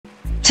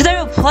Today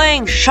we're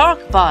playing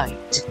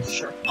SharkBite.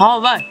 Sure.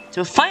 Alright,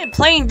 so finally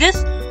playing this,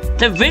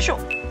 the visual.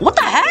 What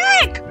the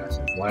heck? That's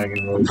a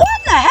lagging mode.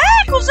 What the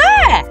heck was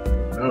that?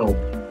 No.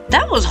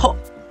 That was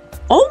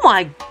oh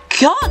my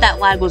god, that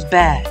lag was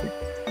bad.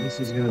 This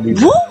is gonna be.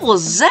 What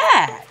was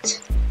that?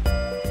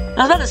 I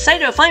was about to say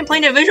they're finally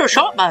playing the visual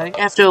SharkBite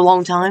after a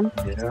long time.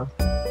 Yeah.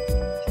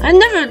 I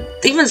never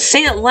even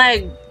seen it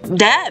lag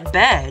that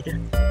bad.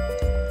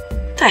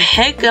 What the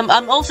heck?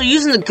 I'm also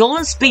using the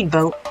golden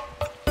speedboat.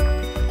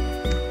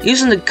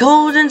 Using the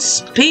golden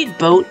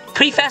speedboat.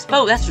 Pretty fast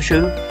boat, that's for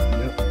sure.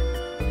 Yep.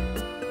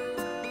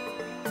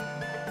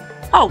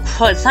 Oh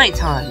crud, it's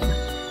nighttime.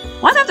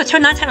 Why do I have to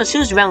turn nighttime as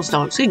soon as the round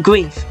starts? Good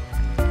grief.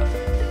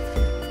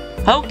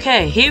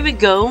 Okay, here we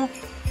go.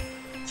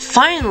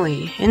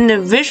 Finally, in the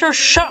visual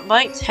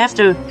SharkBite,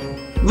 after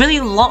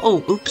really long.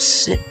 Oh,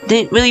 oops.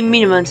 Didn't really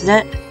mean to run into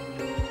that.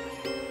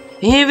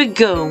 Here we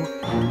go.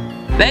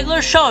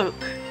 Regular shark.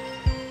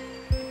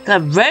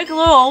 Got a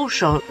regular old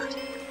shark.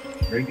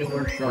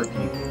 Regular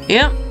sharky.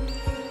 Yep.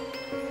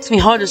 It's gonna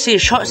be hard to see a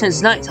shark since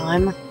it's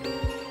nighttime.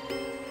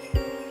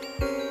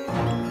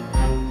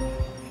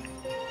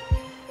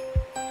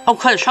 Oh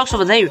crap, the shark's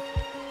over there.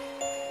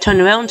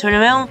 Turn around, turn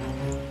around.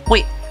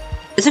 Wait,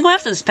 is it going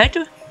after the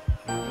spectre?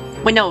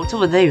 Wait, no, it's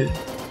over there.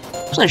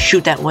 I was gonna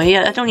shoot that way.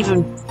 I don't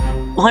even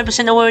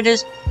 100% know where it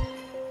is.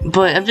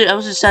 But I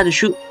was decided to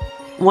shoot.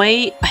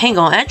 Wait, hang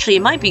on. Actually,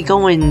 it might be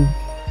going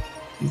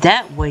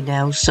that way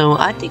now. So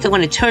I think I'm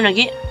gonna turn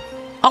again.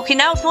 Okay,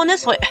 now it's going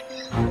this way.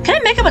 Can I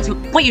make up a...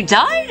 Wait, you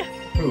died?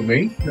 Who,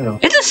 me? No.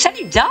 It just said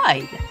you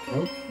died.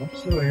 Nope, I'm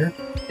still here.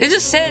 It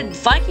just said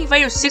Viking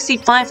Fighter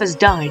 65 has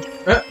died.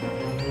 Why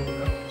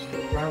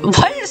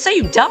did it say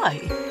you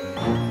died?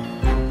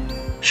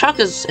 Shark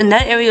is in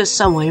that area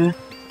somewhere.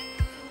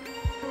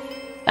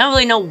 I don't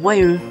really know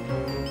where.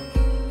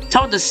 It's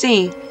hard to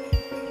see.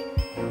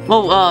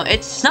 Well,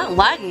 it's not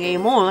lagging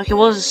anymore like it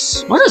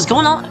was. What is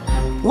going on?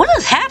 What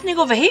is happening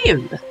over here?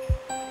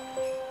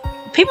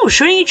 People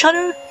shooting each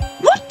other?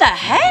 What the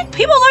heck?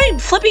 People are already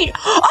flipping.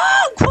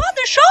 Oh, God,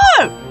 the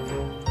shark!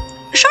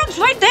 The shark's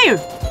right there.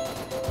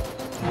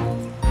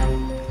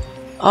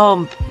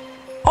 Oh,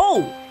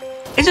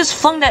 it just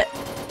flung that.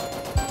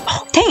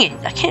 Oh, dang it!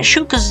 I can't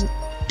shoot because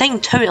dang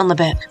turret on the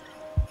back.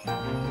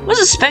 What's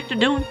the spectre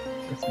doing?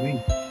 That's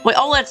me. Wait,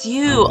 oh, that's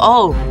you.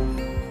 Oh,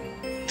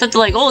 so it's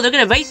like, oh, they're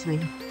gonna race me.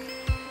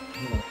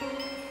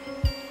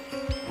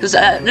 Because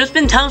there's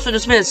been times where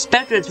there's been a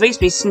spectre that's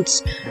raced me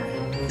since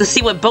to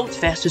see what boat's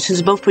faster, since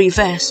it's both pretty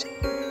fast.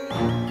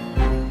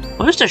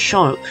 Where's the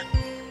shark?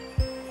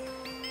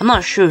 I'm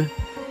not sure.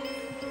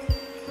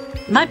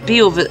 It might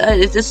be over.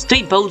 There's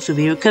 3 boats over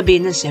here. It could be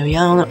in this area.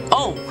 I don't know.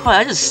 Oh,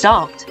 crap! I just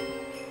stopped.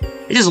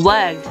 It just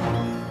lagged.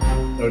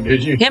 Oh,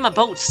 did you? Yeah, my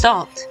boat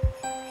stopped.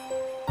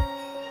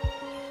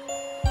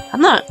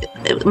 I'm not.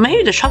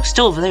 Maybe the shark's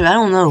still over there. I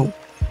don't know.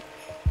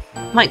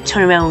 I might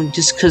turn around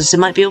just because it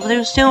might be over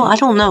there still. I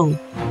don't know.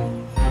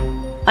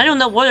 I don't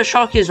know where the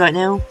shark is right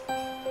now.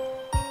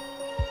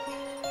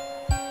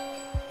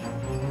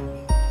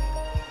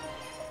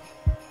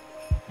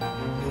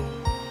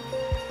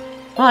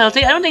 Well, I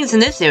don't think it's in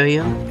this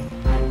area.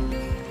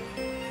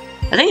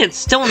 I think it's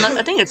still.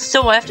 I think it's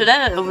still after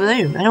that over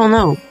there. I don't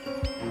know.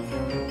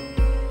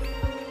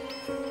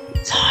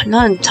 It's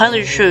not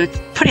entirely sure. It's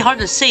pretty hard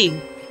to see.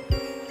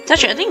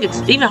 Actually, I think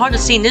it's even hard to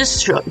see in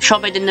this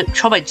SharkBite than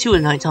SharkBite 2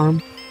 at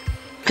nighttime.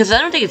 Because I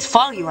don't think it's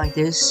foggy like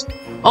this.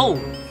 Oh,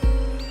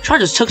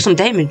 shark just took some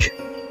damage.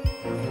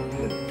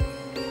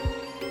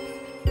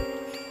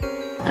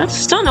 I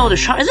still don't know the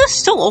shark. Is it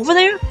still over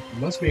there? It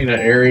must be in an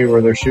area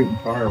where they're shooting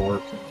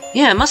fireworks.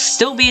 Yeah, it must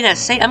still be in that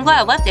same. I'm glad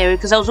I left the area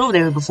because I was over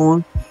there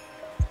before.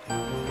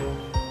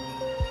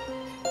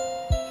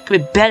 Could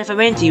be bad if I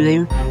ran into you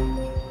there.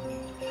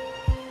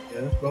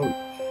 Yeah, this boat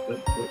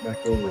doesn't flip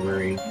back over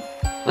very easy.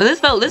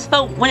 Well, this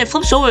boat, when it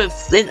flips over, it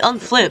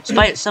unflips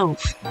by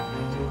itself.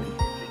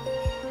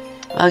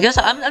 I guess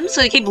I'm just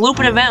gonna keep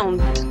looping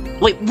around.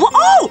 Wait, what?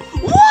 Oh!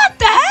 What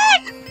the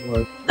heck?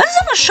 What? That's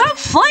not a shark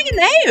flying in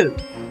the air!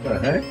 What the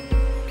heck?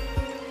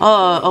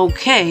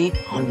 Okay.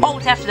 Oh,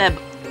 it's after that.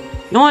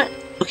 You know what?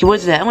 Okay,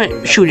 where's that? I'm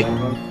gonna shoot it.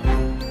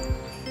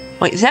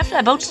 Wait, is it after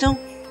that boat still?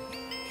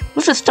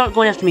 What's it start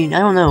going after me? I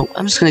don't know.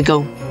 I'm just gonna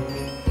go.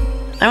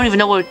 I don't even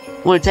know where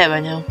it's at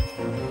right now.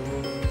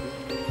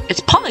 It's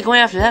probably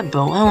going after that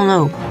boat. I don't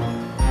know.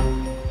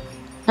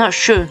 Not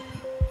sure.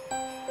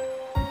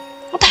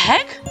 What the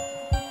heck?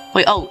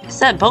 Wait, oh, is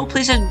that a boat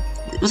piece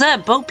was that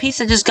a boat piece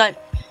that just got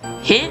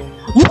hit?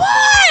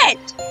 What?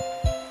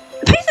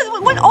 The pieces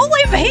went all the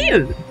way over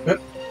here.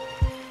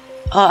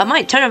 I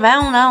might turn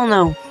around. I don't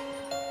know.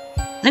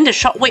 I think the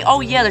shark. Wait,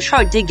 oh yeah, the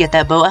shark did get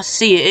that boat. I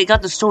see it. It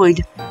got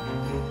destroyed.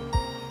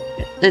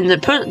 And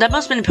that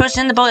must have been the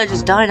person in the boat that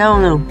just died. I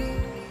don't know.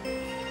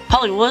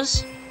 Probably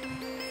was.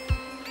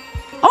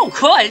 Oh,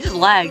 crud, it just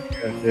lagged.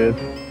 Yeah, it did.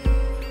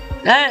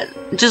 That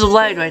just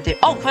lagged right there.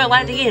 Oh, crud, it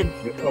lagged again.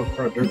 Oh,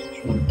 crap, there's a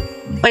shark.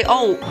 Wait,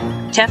 oh,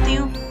 tapped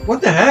you?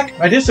 What the heck?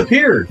 I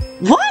disappeared.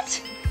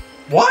 What?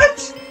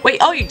 What?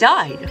 Wait, oh, you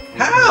died.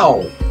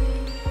 How?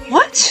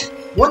 What?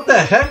 What the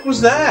heck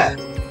was that?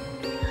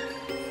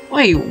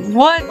 Wait,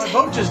 what? My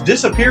boat just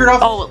disappeared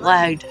off. Oh, it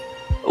lagged.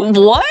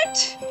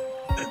 What?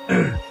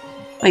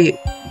 Wait,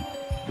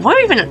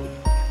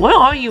 where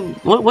are you?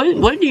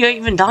 Where do you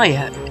even die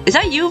at? Is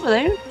that you over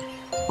there?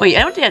 Wait,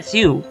 I don't think that's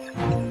you.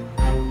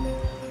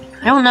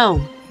 I don't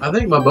know. I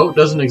think my boat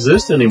doesn't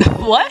exist anymore.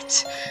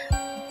 What?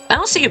 I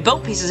don't see your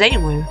boat pieces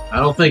anywhere. I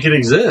don't think it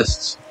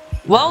exists.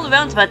 Well, the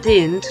round's about to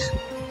end.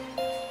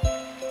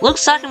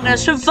 Looks like I'm gonna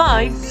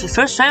survive the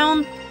first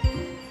round.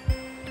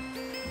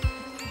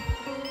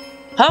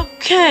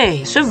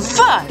 Okay,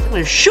 survive. I'm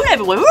gonna shoot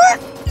everywhere.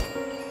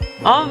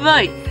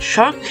 Alright,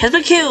 shark has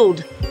been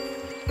killed.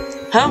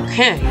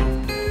 Okay.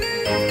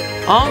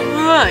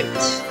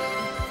 Alright.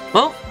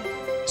 Well,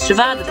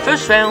 survived the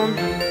first round.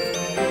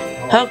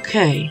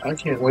 Okay. I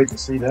can't wait to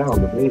see that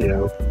on the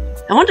video.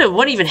 I wonder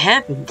what even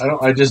happened.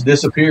 I just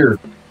disappeared.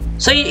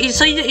 So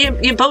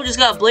your boat just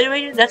got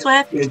obliterated? That's what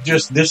happened? It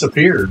just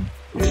disappeared.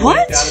 It What?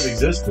 went out of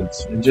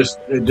existence.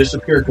 It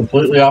disappeared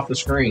completely off the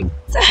screen.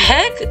 What the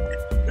heck?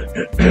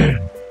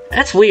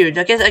 That's weird.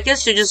 I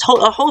guess you just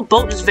a whole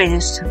boat just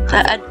vanished.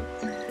 I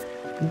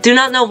do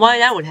not know why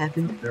that would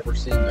happen. Never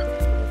seen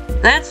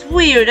that. That's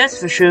weird, that's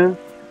for sure.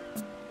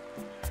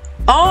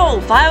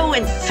 Oh, viral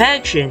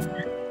infection.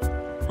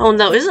 Oh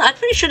no, I'm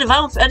pretty sure the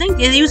viral. I think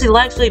it usually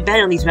lags really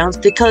bad on these rounds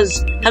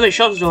because how many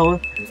sharks are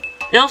there.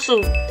 And also,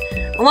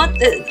 a lot.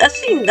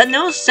 I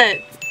noticed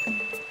that.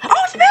 Oh,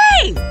 it's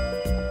me!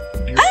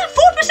 I have a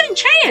 4%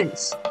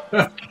 chance.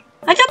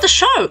 I got the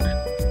shark.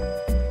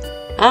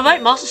 All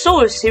right,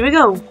 Mosasaurus, here we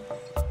go.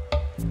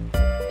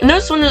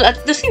 Notice when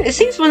it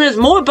seems when there's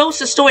more boats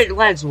destroyed, it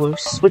lags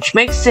worse, which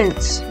makes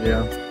sense.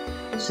 Yeah.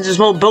 Since there's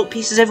more boat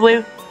pieces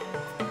everywhere.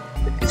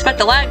 It's about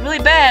to lag really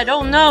bad.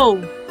 Oh no!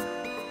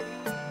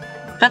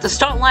 About to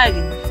start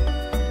lagging.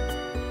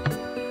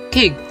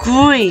 Good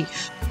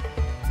grief!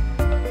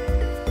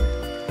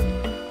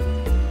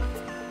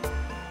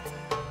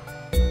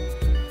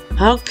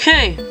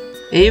 Okay,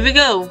 here we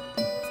go.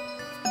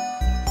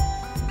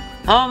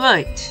 All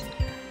right.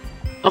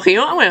 Okay, you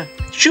know what? I'm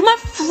gonna shoot my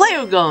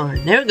flare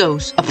gun. There it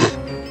goes.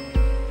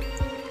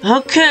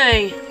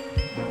 Okay.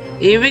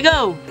 Here we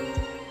go.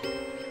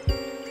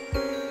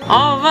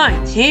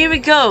 Alright, here we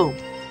go.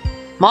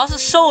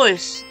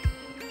 Mosasaurus.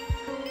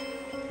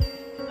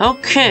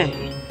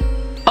 Okay.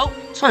 Oh,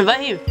 this one right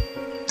here.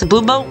 It's a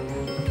blue boat.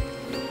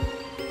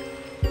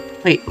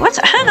 Wait, what's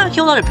how did I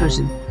kill another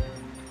person?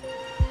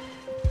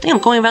 I think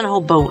I'm going around the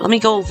whole boat. Let me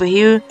go over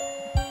here.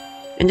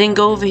 And then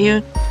go over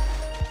here.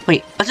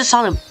 Wait, I just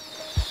saw them.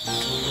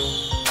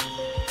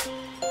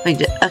 Wait,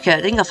 okay,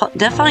 I think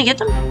did I finally get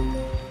them?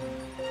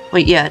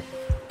 Wait, yeah.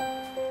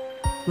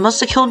 Must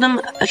have killed them.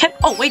 Okay.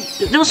 Oh, wait,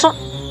 there was some.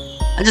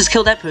 I just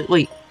killed that person.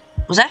 Wait,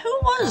 was that who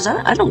it was?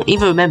 I don't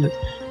even remember.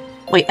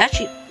 Wait,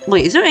 actually,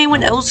 wait, is there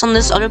anyone else on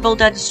this other boat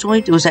that I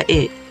destroyed? Or was that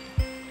it?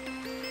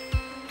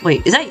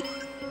 Wait, is that...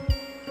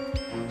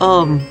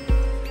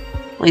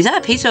 Wait, is that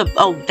a piece of...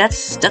 Oh,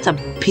 that's a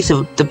piece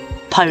of the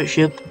pirate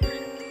ship.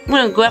 I'm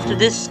gonna go after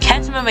this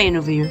catamaran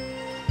over here.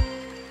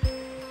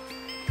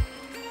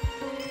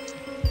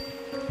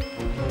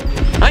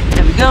 Alright,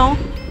 there we go.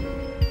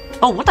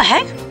 Oh, what the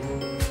heck?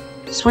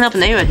 Just went up in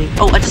the air, I think.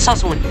 Oh, I just saw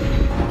someone.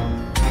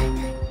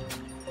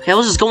 Okay, I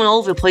was just going all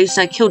over the place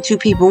and I killed 2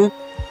 people.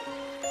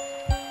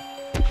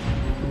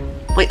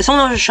 Wait,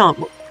 someone else shot.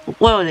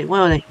 Where are they?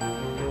 Where are they?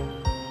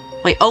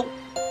 Wait, oh.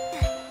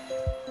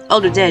 Oh,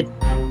 they're dead.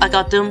 I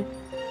got them.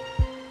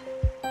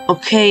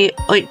 Okay,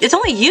 wait, it's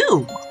only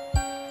you!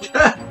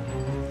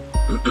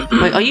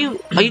 Wait, are you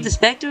the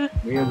Spectre?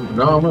 Yeah,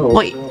 no.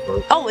 Wait,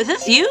 oh, is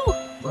this you?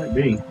 Might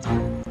be.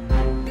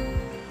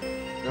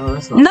 No,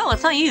 that's not. No,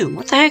 it's not you.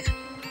 What the heck?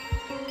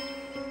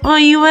 Where are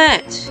you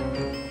at?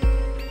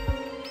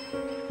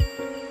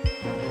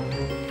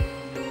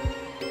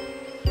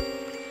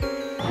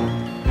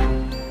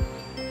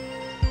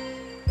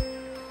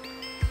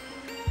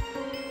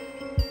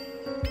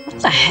 What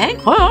the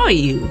heck? Where are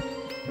you?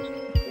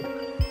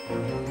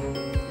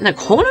 In the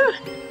corner?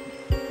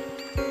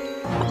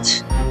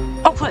 What?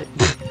 Oh, what?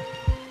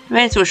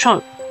 Ran into a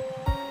shark.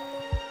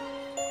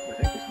 What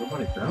the heck is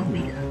nobody found me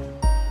yet?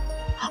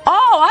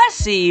 Oh, I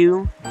see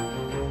you.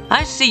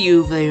 I see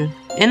you over there.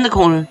 In the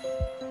corner.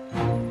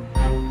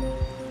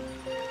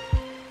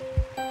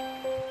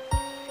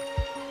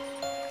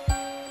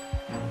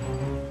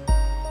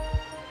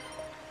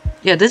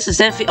 Yeah, this is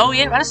definitely. Oh,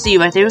 yeah, I see you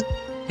right there.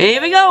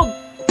 Here we go.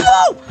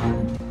 Boom!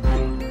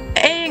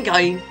 And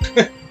got you.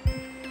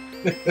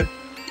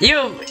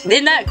 You're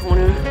in that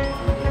corner.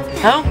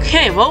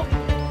 Okay, well.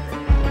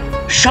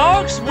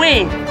 Sharks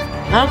win.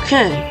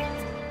 Okay.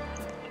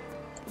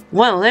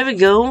 Well, there we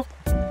go.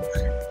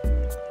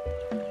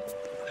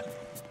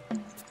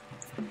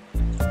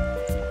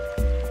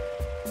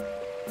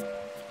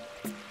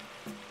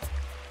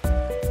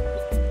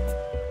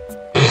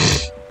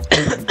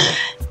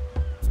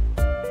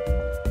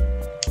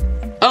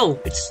 Oh,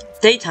 it's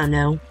daytime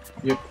now.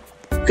 Yep.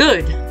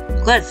 Good.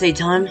 Glad it's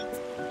daytime.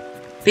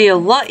 Be a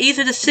lot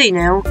easier to see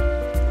now.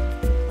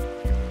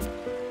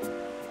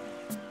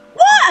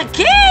 What?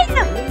 Again?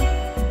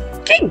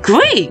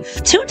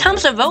 grief! 2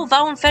 times in a row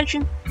viral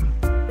infection?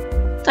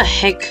 What the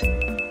heck?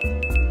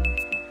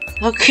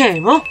 Okay,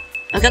 well,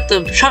 I got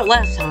the shark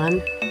last time.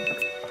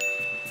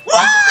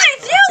 What?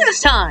 It's you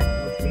this time!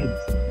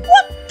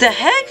 What the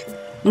heck?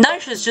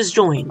 Nitrous just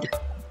joined.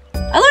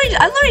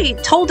 I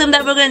literally told him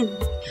that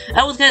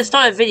I was gonna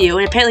start a video,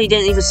 and apparently he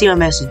didn't even see my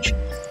message.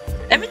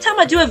 Every time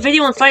I do a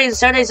video on Fridays and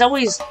Saturdays, I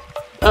always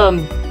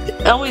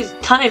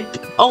type,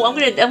 oh, I'm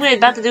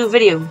about to do a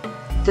video,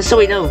 just so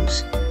he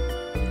knows.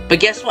 But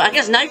guess what? I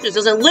guess Nitrous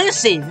doesn't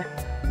listen.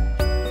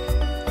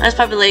 That's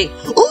probably like,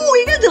 oh,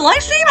 you gonna do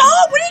live stream?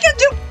 Oh, what are you gonna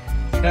do?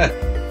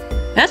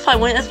 That's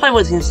probably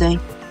what he's gonna say.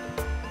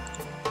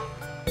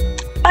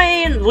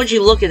 And would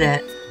you look at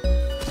that?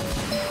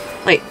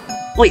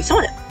 Wait,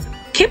 someone,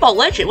 K-Ball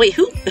Legend. Wait,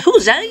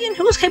 who's that again?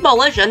 Who was K-Ball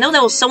Legend? I know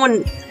that was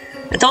someone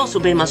that's also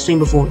been in my stream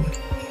before.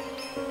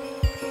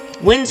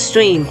 Win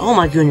stream. Oh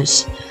my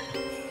goodness.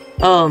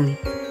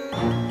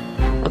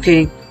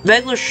 Okay,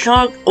 regular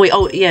shark. Oh, wait,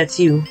 oh yeah, it's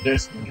you.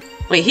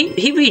 Wait,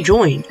 he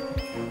rejoined.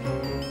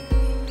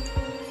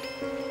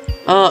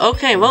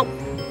 Okay, well,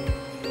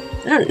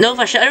 I don't know if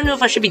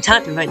I should be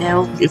typing right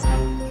now.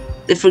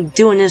 If we're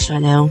doing this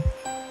right now.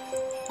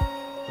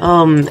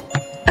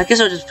 I guess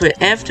I'll just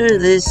put after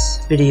this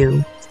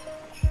video.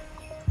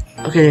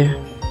 Okay, there.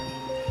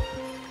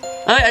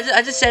 Alright,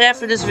 I just said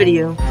after this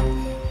video.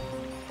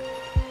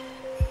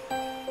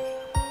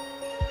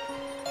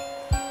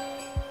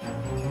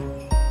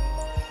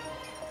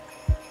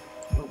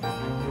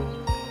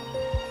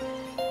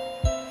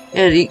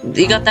 Yeah,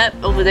 you got that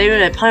over there,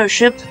 that pirate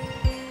ship?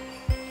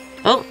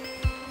 Oh,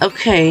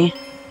 okay.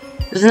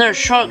 There's another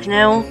shark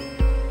now.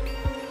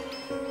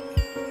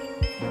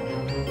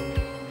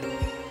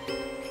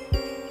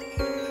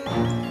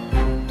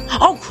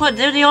 Oh crud,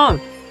 there they are!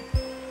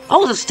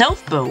 Oh, the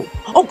stealth boat!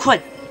 Oh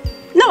crud!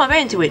 No, I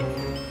ran into it!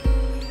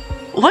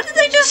 What did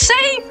they just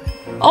say?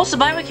 Also,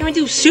 by the way, can we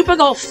do Super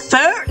Golf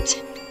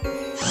Furt?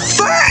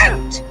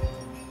 Furt!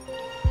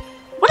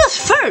 What is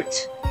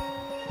Furt?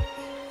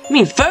 You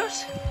mean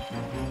Furt?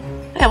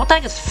 Yeah, what the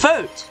heck is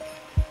Furt?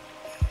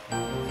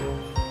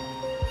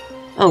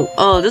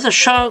 Oh, there's a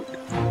shark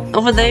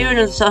over there, and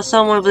there's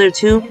someone over there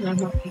too.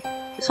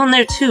 There's one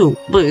there too.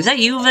 But is that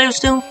you over there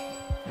still?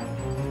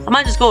 I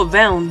might just go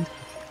around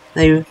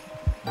there.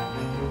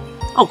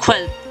 Oh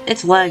crud,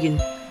 it's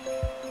lagging.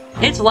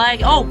 It's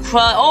lag. Oh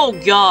crud. Oh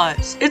god,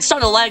 it's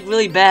starting to lag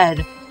really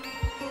bad.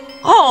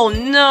 Oh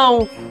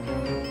no.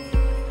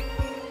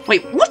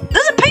 Wait, what?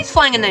 There's a pace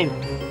flying in there.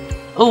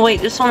 Oh wait,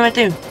 there's one right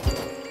there.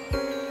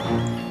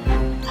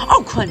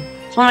 Oh crud,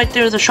 there's one right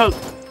there. There's a shark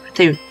right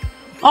there.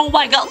 Oh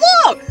my god,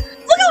 look!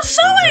 Look how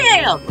slow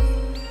I am!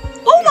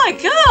 Oh my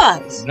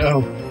god!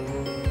 No.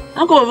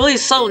 I'm going really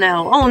slow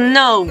now. Oh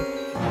no.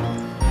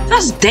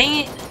 Gosh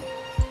dang it.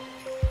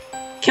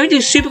 Can we do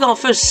Super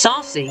Golf first,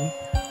 Saucy?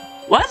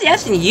 Why is he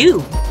asking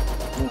you?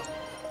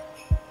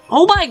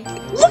 Oh my,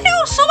 look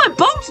how slow my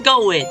boat's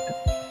going!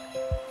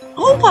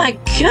 Oh my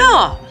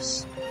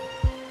gosh!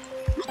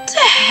 What the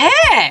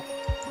heck?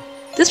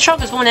 This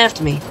shark is going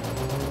after me.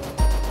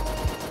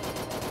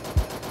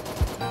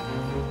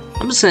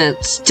 I'm just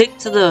gonna stick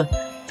to the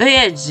very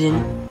edge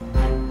then.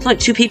 There's like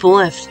 2 people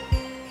left.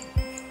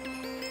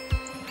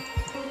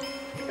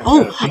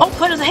 Oh,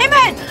 crud, there's a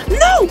hitman!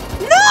 No!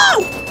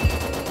 No!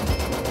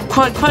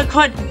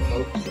 Crud.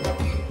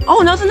 Oh,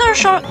 no, there's another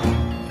shark.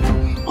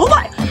 Oh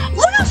my,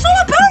 look how slow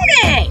my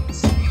boat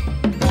is!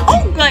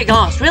 Oh my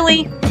gosh,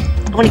 really?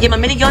 I wanna get my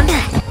minigun?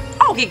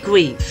 Oh, get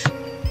grief.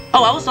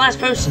 Oh, I was the last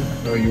person.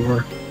 Oh, you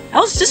were? I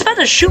was just about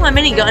to shoot my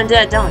minigun and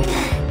then I died.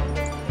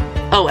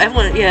 Oh,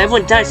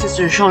 everyone died since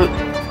there's a shark.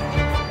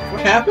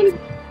 What happened?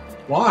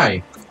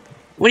 Why?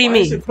 What do you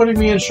mean? Why is it putting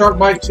me in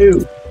SharkBite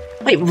 2?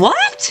 Wait,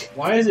 what?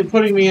 Why is it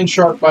putting me in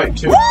SharkBite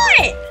 2?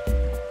 What?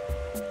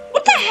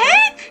 What the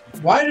heck?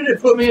 Why did it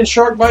put me in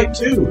SharkBite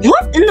 2?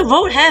 What in the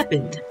world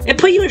happened? It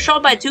put you in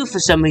SharkBite 2 for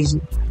some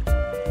reason.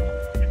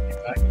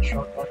 Back in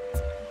SharkBite.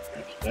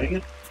 Dang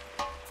it.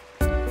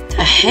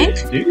 The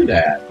heck? Do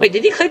that. Wait,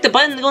 did you click the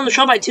button to go into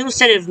SharkBite 2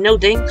 instead of no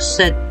thanks?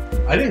 I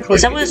didn't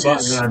click the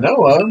button that I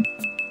know of.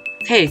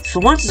 Okay, for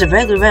once it's a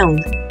regular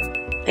round.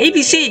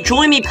 ABC,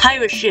 join me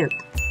pirate ship.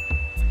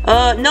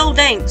 No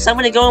thanks. I'm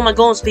gonna go on my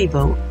golden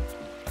speedboat.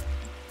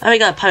 I already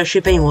got a pirate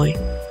ship anyway.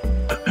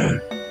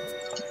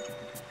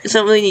 Guess I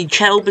don't really need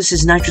chat opens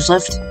since Nitrous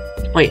left.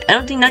 Wait, I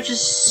don't think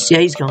Nitrous... Yeah,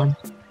 he's gone.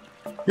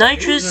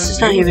 Nitrous is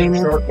not here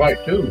anymore.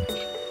 SharkBite 2.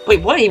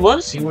 Wait, what? He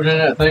was? He was in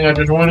that thing I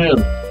just went in.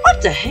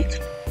 What the heck?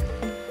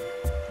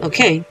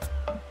 Okay.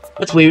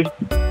 That's weird.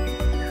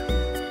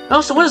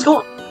 Oh, so what is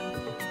going...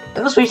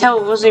 That must be how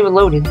it wasn't even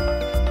loaded.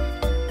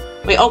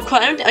 Wait, oh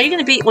crud, are you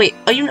gonna be... Wait,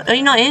 are you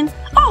not in?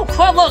 Oh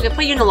crud, look, I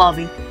put you in the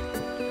lobby.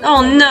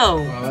 Oh no.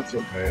 Oh, that's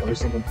okay. At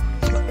least I'm...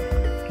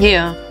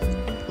 Yeah.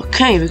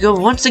 Okay, we go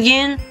once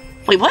again.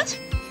 Wait, what?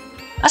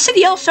 I see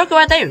the yellow circle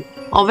right there.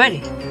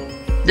 Already.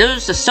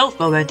 There's the stealth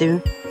boat right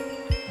there.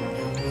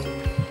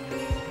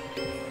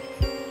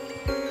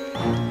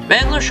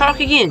 Regular shark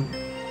again.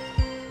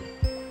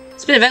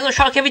 It's been a regular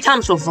shark every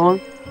time so far.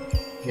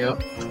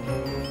 Yep.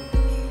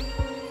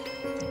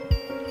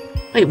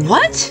 Wait,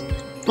 what?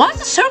 Why is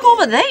the circle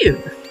over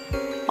there?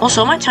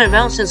 Also, I might turn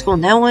around since it's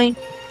going that way.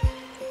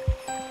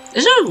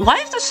 Why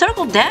is the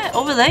circle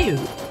over there?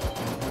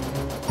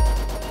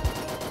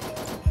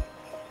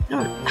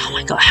 Oh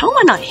my god, how am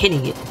I not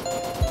hitting it?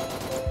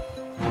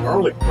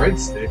 Garlic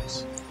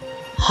breadsticks.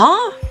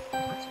 Huh?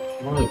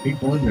 One of the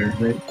people in there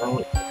made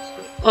garlic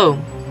breadsticks. Oh.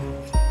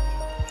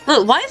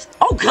 Look, why is...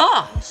 Oh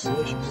gosh!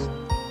 Delicious.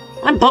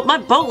 My boat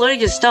literally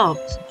just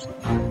stopped.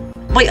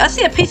 Wait, I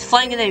see a piece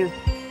flying in there.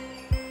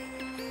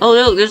 Oh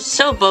look, there's a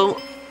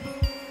sailboat.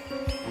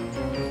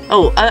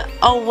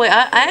 Oh wait,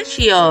 I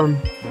actually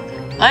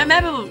I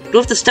remember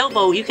with the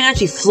sailboat you can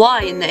actually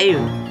fly in the air.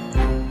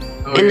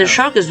 Oh, and yeah. the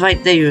shark is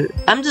right there.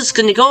 I'm just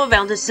gonna go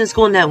around this since it's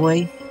going that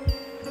way.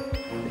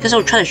 I guess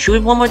I'll try to shoot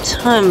it one more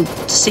time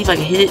to see if I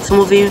can hit it from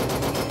over here.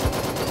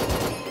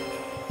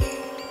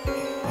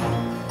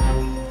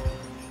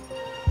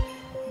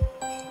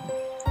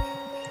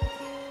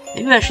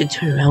 Maybe I should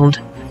turn around.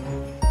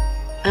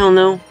 I don't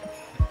know.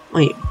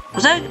 Wait,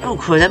 was that? Oh,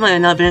 cool. That might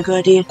have not been a good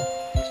idea.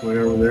 It's way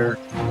over there.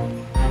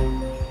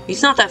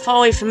 He's not that far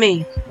away from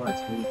me. Nice,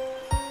 man.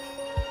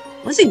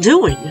 What's he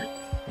doing?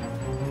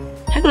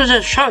 Heck was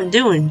that shark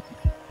doing?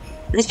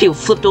 These people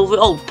flipped over.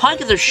 Oh, probably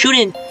because they're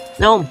shooting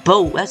their own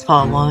boat. That's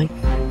probably why.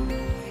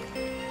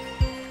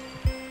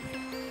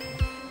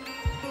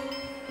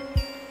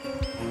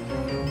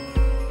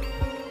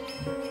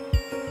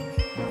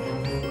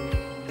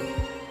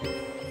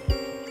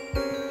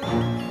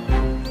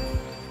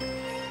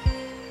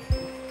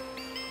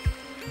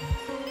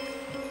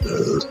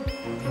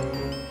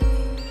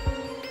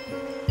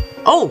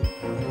 Oh!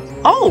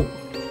 Oh!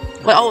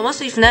 Wait, oh, it must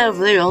be from that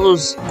over there. All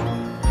those...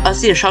 I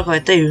see a shark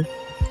right there.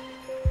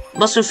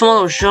 Must be from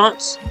all those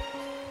shots.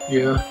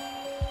 Yeah.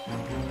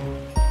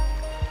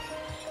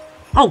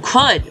 Oh,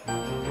 crud!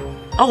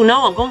 Oh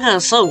no, I'm going kind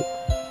of slow.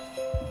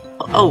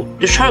 Oh,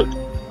 the shark...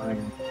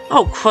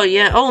 Oh, crud,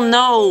 yeah. Oh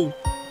no!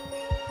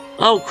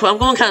 Oh, crud, I'm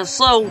going kind of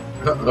slow.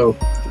 Uh-oh.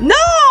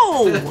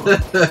 No!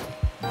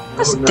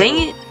 That's Oh, no.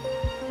 dang it.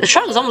 The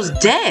shark is almost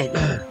dead.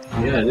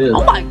 Yeah, it is.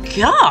 Oh my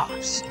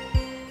gosh!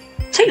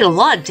 Taking a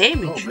lot of Oh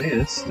damage.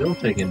 man, it's still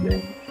taking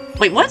damage.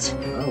 Wait, what?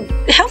 Oh.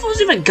 The health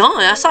was even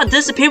gone. I saw it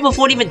disappear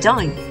before it even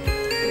died.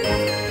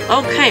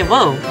 Okay,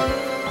 whoa.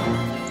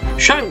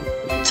 Shark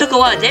took a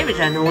lot of damage,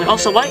 I know.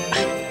 Also, why?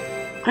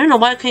 I don't know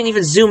why I couldn't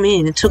even zoom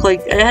in. It took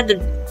like... I had to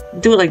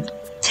do it like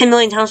 10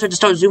 million times for it to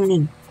start zooming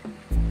in.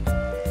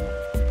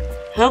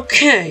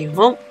 Okay,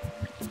 well...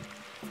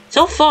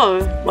 So far,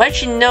 well,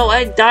 actually no,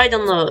 I died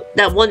on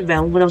that one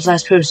round when I was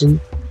last person.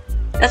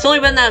 That's the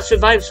only round that I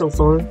survived so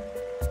far.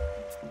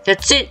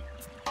 That's it.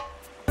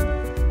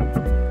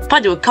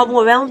 Probably do a couple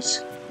more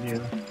rounds. Yeah.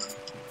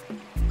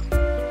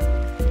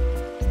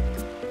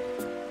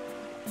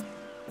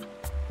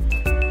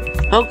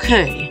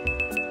 Okay.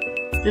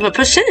 My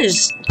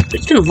percentage,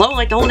 it's been low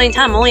like the whole dang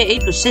time, only at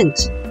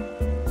 8%.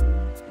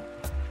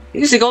 It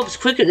usually go up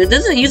quicker.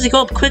 Doesn't it usually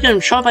go up quicker than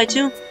SharkBite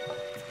 2?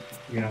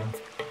 Yeah.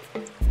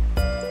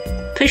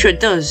 Pretty sure it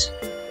does.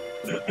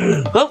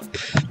 Well,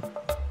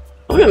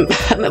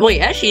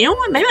 wait, actually, you know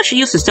what? Maybe I should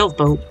use the stealth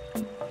boat.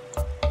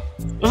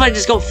 What if I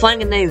just go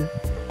flying in there?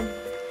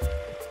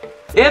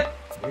 Yep,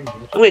 I'm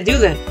gonna do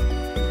that.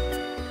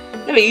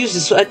 Never used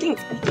this. I think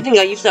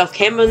I used it off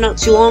camera not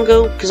too long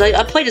ago because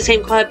I played this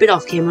game quite a bit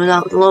off camera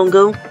not long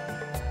ago.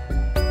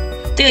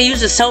 I think I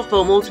used the stealth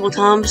boat multiple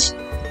times.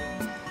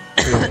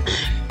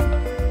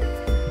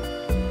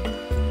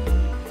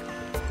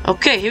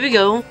 Okay, here we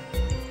go.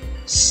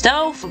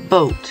 Stealth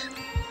boat.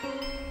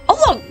 Oh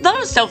look,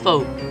 another stealth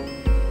boat.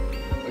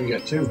 Oh, you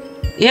got two.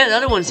 Yeah, the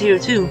other one's here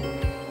too.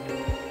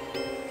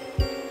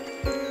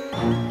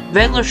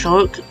 Regular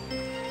shark.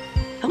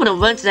 I'm gonna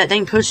run to that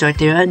dang person right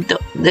there.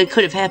 That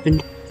could have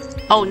happened.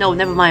 Oh no,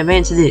 never mind. I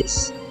ran to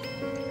this.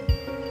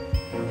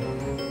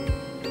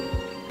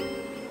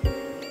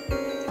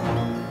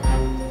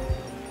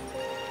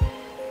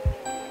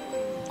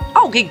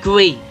 Oh, good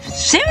grief.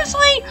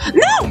 Seriously?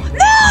 No!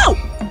 No!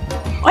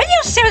 Are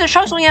you serious? The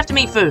shark's only after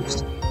me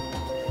first.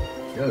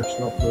 Yeah, there's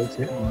no boats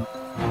hitting me.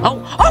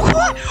 Oh, oh,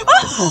 what?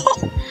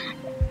 Oh!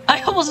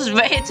 I almost just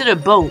ran into the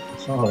boat.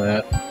 Saw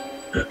that.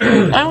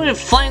 I went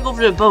flying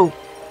over the boat.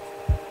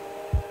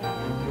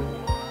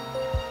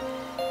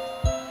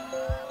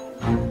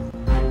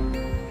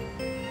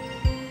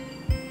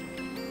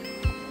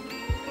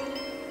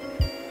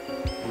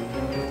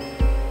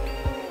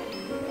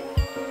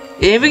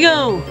 Here we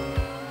go.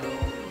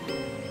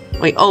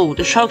 Wait, oh,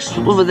 the shark's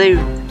over there.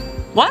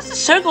 Why is the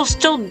circle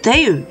still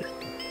there?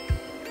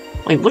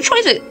 Wait, which way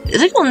is it?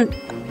 Is it going?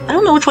 I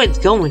don't know which way it's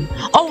going.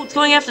 Oh, it's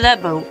going after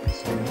that boat.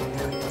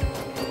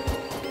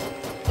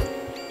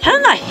 How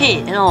did I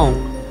hit at all?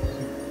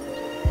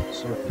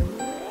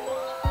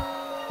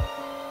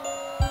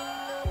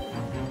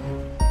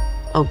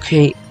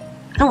 Okay.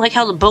 I don't like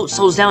how the boat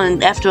slows down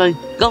and after I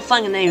go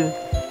flying in the air.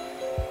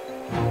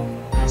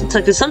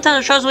 Because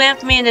sometimes it tries way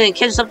after me and then it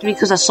catches up to me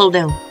because I slow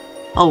down.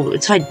 Oh,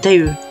 it's right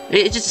there.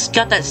 It just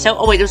got that cell.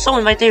 Oh wait, there's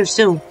someone right there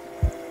still.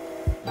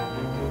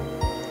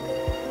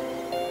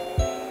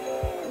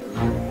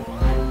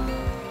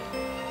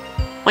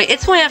 Wait,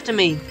 it's going after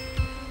me.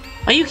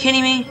 Are you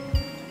kidding me?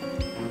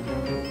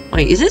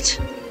 Wait, is it?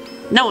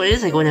 No, it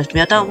isn't going after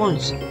me. I thought it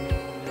was.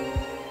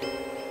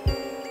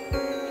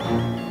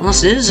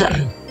 Unless it is.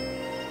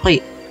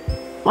 Wait.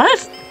 Why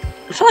did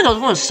I feel like I was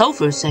going slow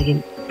for a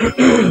second.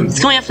 It's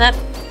going after that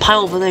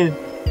pile over there.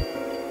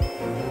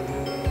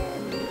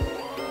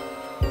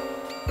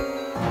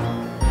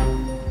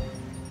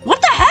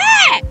 What the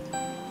heck?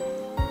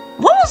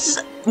 What was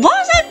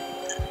that?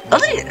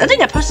 I think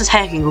that person's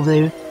hacking over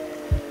there.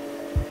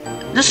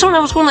 There's someone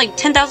that was going like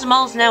 10,000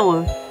 miles an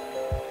hour.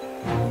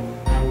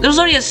 There was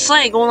already a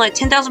sleigh going like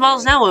 10,000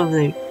 miles an hour over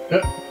there.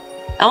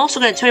 I'm also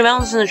gonna turn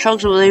around in the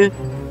trucks over there.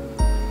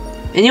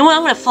 And you know what?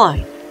 I'm gonna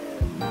fly.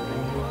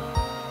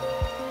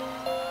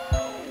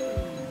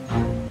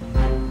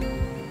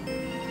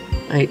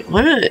 Wait,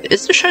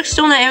 is the shark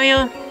still in that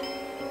area?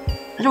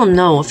 I don't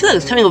know. I feel like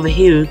it's coming over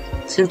here.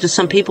 Since there's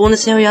some people in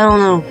this area, I don't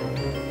know.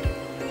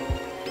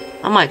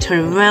 I might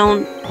turn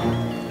around.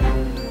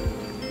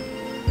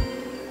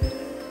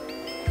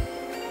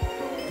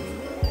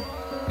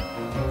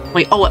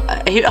 Wait, oh,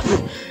 I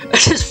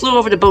just flew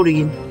over the boat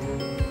again.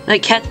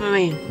 Like Catherine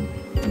Man.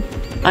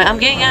 Alright, I'm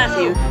getting out of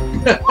here.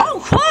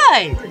 Oh,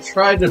 why? I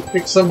tried to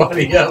pick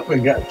somebody up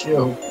and got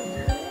killed.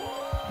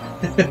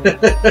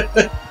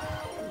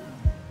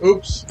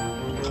 Oops.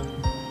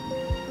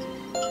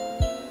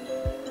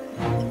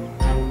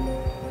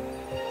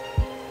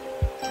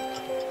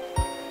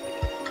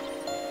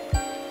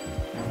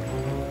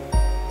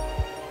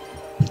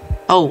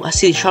 Oh, I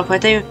see the shark right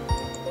there.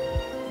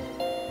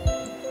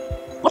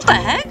 What the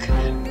heck?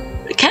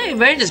 I can't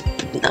even just.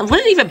 What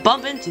did it even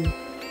bump into?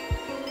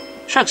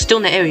 Shark's still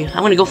in the area.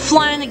 I'm gonna go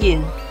flying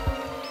again.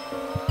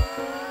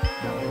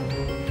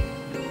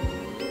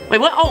 Wait,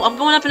 what? Oh, I'm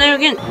going up in there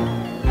again.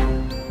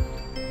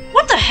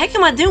 What the heck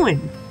am I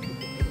doing?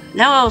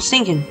 Now I was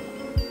thinking.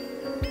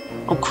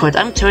 Oh, crud.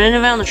 I'm turning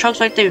around. The truck's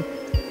right there.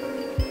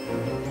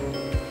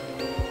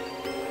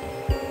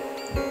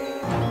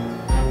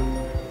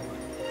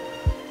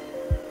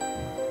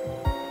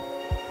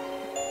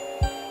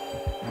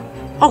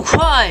 Oh,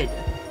 crud!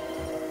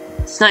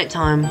 It's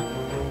nighttime.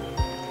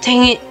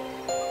 Dang it.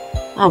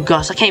 Oh,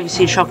 gosh. I can't even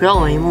see the truck at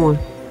all anymore.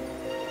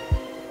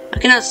 I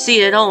cannot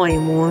see it at all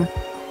anymore.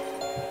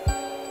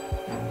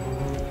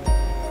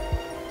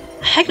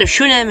 Heck, they're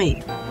shooting at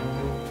me.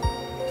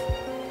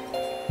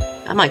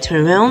 I might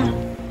turn around.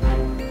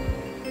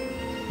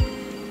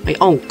 Wait,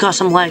 oh gosh,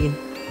 I'm lagging.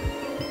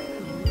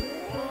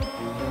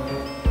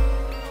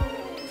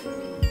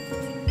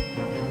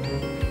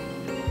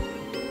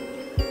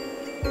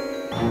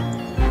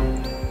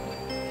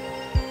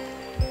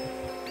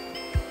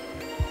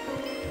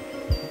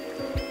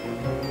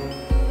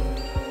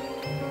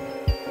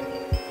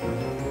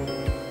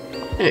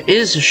 There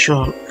is a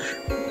shark.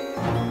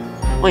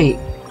 Wait.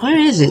 Where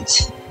is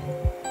it?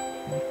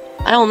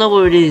 I don't know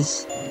where it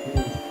is.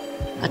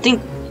 I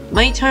think,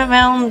 let me turn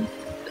around.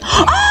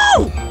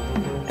 Oh!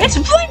 It's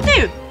right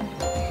there!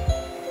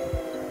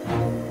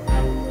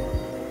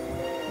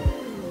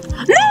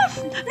 No!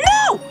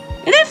 No!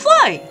 It didn't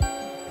fly!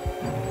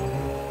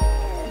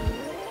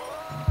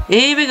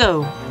 Here we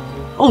go.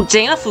 Oh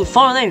dang, I flew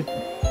far there.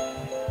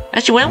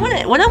 Actually,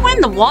 when I went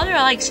in the water,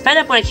 I like sped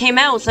up when I came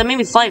out, so that made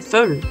me fly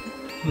further.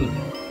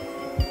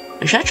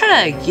 Should I try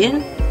that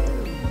again?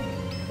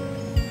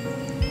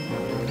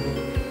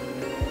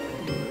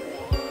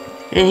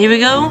 And here we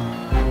go.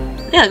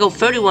 Yeah, I go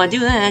further when I do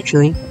that,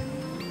 actually.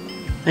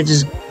 I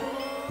just...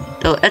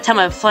 Oh, that time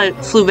I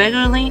flew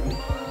regularly.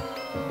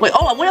 Wait,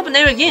 oh, I went up in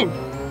there again.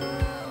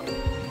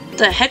 What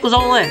the heck was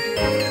all that?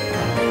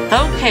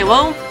 Okay,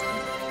 well...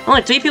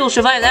 Only 3 people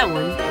survived that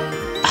one.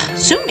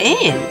 Zoom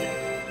in!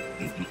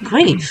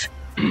 Great.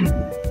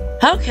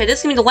 Okay, this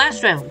is gonna be the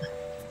last round.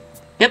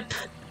 Yep.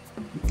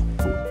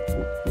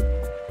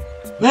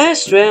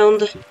 Last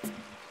round.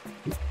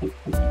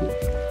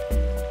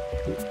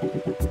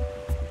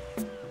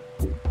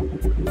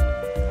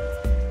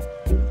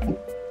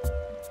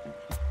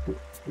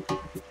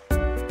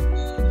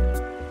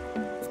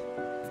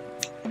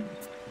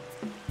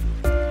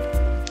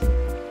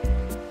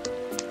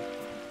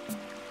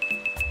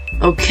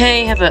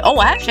 Okay, I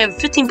actually have a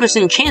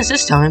 15% chance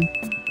this time.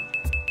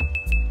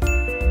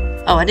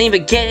 Oh, I didn't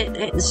even get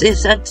it. I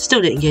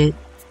still didn't get it.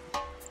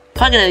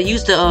 Probably gonna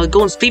use the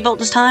golden speedboat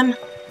this time.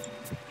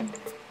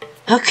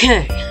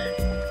 Okay.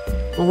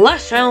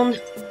 Last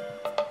round.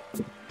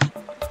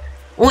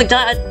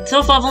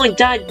 So far I've only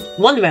died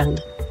 1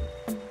 round.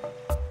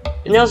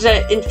 And that was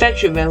that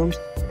infection round.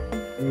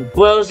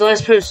 Where I was the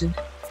last person.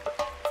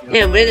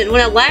 Yeah,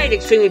 when I lagged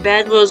extremely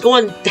bad, when I was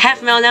going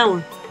half a mile an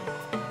hour.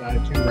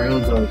 Died 2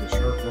 rounds, I was a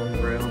shark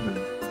 1 round,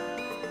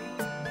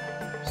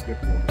 and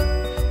skipped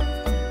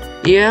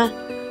 1. Yeah.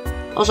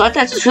 Also, I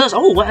just realized,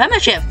 oh, I'm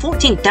actually at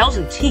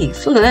 14,000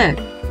 teeth. Look at that.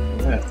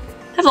 Yeah.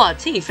 I have a lot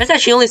of teeth. That's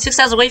actually only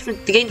 6,000 away from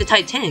the game the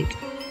Titanic.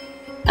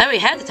 I already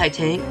had the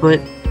Titanic, but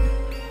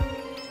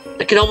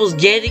I could almost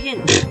get it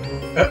again.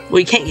 Well,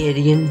 you can't get it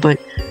again, but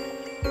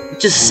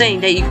just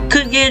saying that you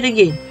could get it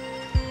again.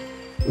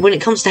 When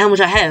it comes to how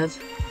much I have.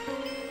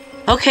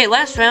 Okay,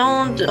 last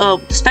round. The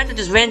Spectre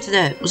just ran to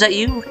that. Was that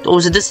you? Or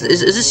was it this?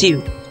 Is this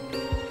you?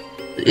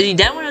 Is he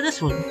that one or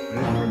this one?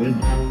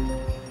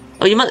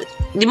 Oh, you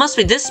must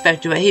be this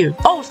Spectre right here.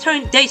 Oh, it's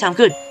turning daytime.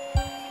 Good.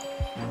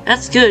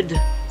 That's good.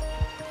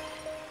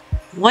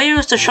 Where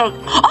is the shark?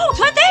 Oh, it's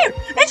right there!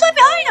 It's right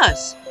behind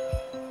us!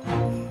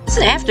 Is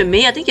it after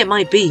me? I think it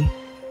might be.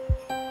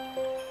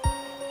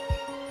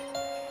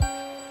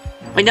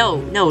 Wait,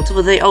 no, it's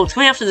over there. Oh, it's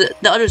going after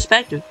the other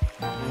Spectre.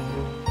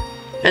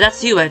 Yeah,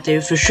 that's you right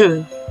there, for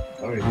sure.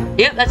 Oh, yeah.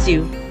 Yep, that's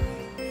you.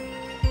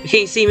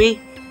 Can you see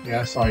me? Yeah,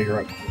 I saw you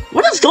right.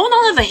 What is going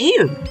on over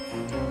here?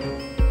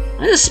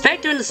 The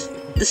Spectre and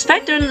the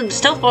Spectre and the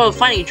Stealth Ball are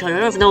fighting each other. I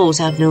don't even know what's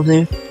happening over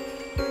there.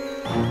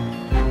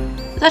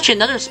 There's actually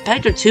another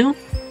Spectre too.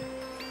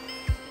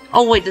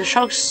 Oh wait, the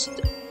shark's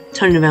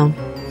turning around.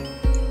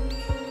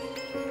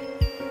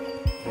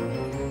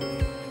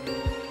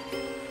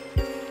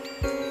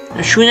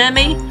 They're shooting at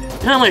me?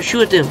 I'm gonna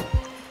shoot at them.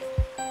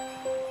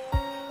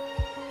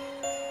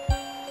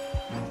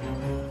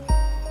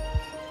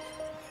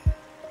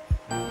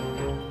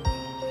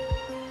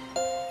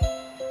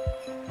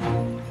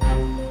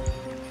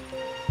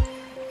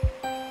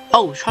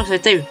 Oh, shark's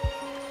right there.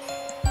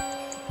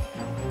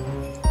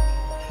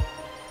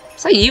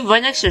 It's like you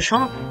right next to the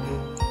shark.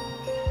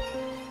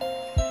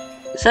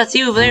 So that's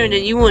you over there, and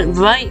then you went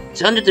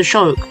right under the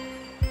shark.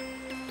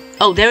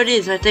 Oh, there it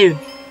is, right there.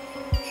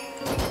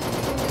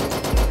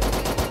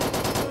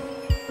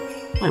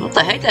 Wait, what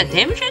the heck? Did that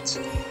damage it?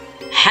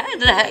 How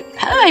did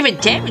I even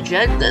damage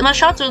it? My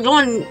shots are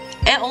going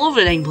all over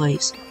the dang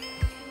place.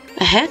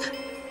 The heck?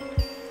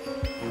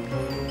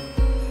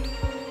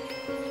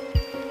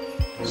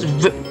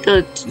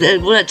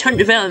 When I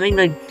turned around, I mean,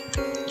 like,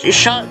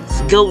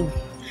 shots go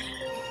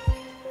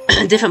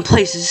different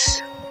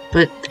places,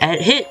 but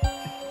it hit.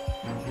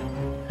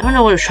 I don't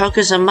know where the shark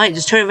is. I might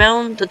just turn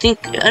around. I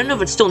don't know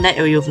if it's still in that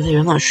area over there.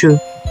 I'm not sure.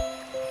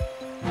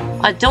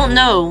 I don't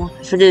know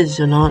if it is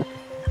or not.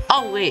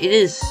 Oh wait, it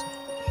is.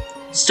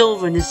 It's still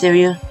over in this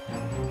area.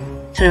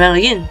 Turn around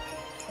again.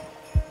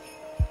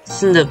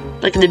 It's in the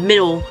in the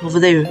middle over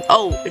there.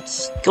 Oh,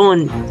 it's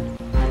going.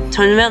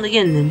 Turn around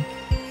again then.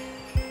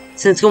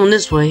 Since it's going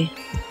this way.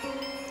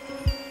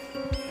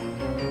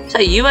 Is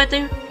that you right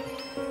there?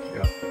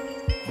 Yeah.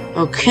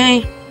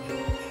 Okay.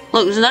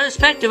 Look, there's another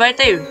Spectre right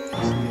there.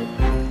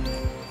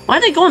 Why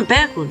are they going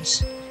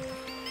backwards?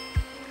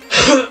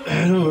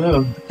 I don't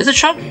know. Is the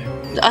shark?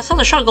 I saw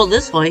the shark go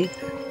this way.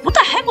 What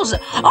the heck was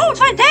it? Oh, it's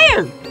right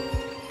there!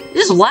 It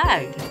just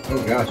lagged.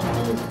 Oh gosh.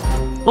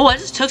 Oh, I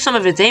just took some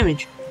of its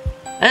damage.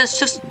 I just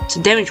took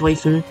some damage away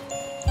from it.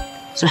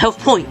 Some health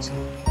points.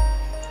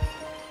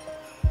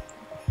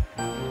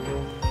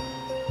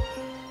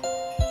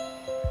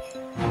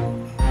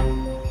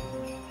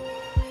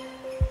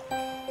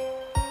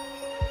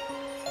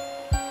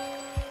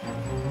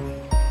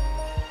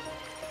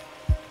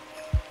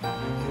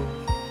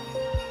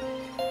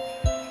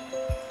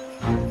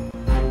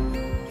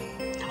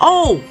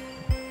 Oh!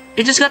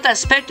 It just got that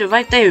Spectre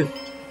right there.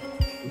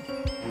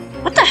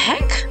 What the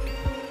heck?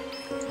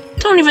 I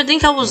don't even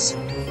think I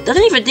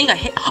didn't even think I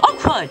hit. Oh,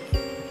 crud!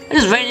 I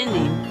just ran into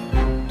you.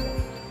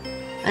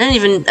 I didn't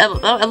even.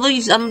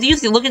 I'm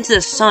usually looking to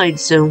the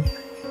side, so.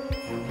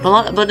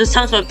 But there's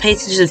times where I pay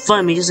attention in front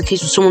of me just in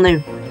case there's someone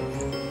there.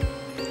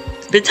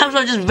 There's times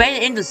where I just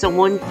ran into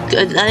someone, I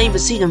didn't even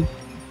see them.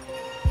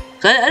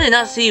 I did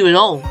not see you at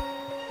all.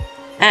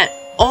 At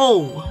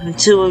all.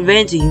 Until I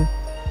ran to you.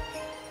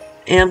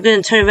 And I'm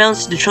gonna turn around and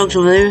see the trucks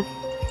over there.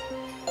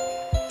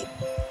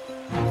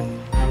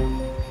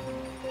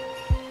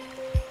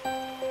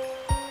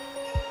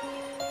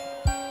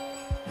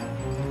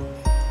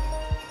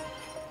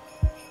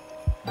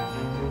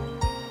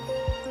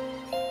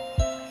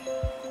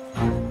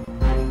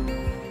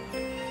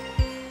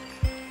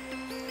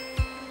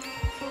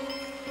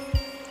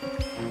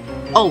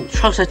 Oh,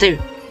 truck's right there.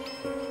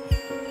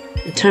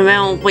 And turn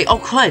around. Wait, oh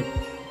crud.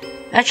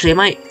 Actually, I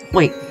might.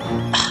 Wait.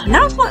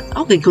 Now it's what?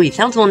 Okay, great.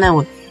 Now it's going that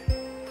way.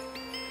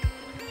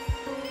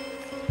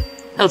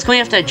 Oh, it's going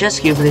after that jet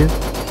ski over there.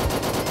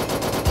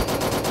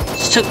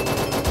 Just took.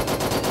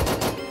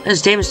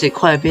 That's damaged it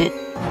quite a bit.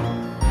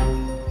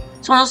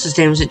 Someone else has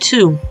damaged it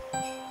too.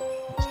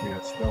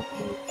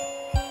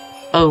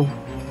 Oh.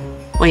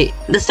 Wait,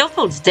 the stealth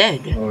boat's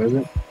dead. Oh, is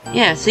it?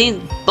 Yeah,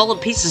 see all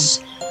the pieces.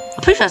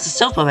 I'm pretty sure that's the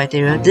stealth boat right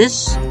there.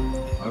 This? I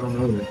don't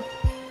know that.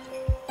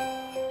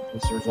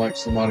 Unless there's like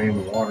somebody in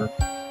the water.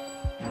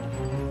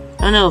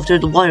 I don't know if they're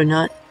the water or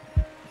not.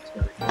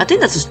 I think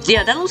that's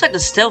yeah, that looks like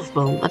the stealth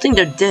boat. I think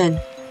they're dead.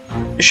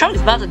 The shark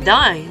is about to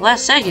die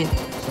last second.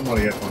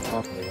 Somebody up on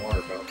top of the water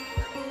about to.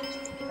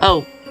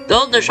 Oh,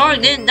 the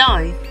shark didn't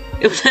die.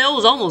 It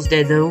was almost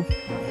dead though.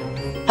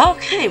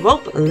 Okay,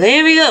 well,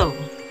 there we go.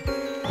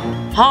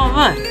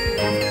 Alright.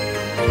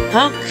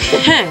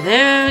 Okay,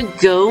 there we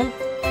go.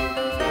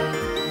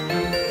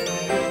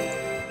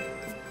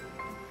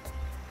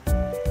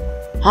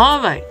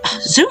 Alright.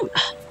 Zoom.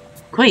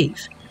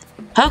 Great.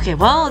 Okay,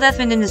 well, that's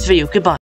been in this video. Goodbye.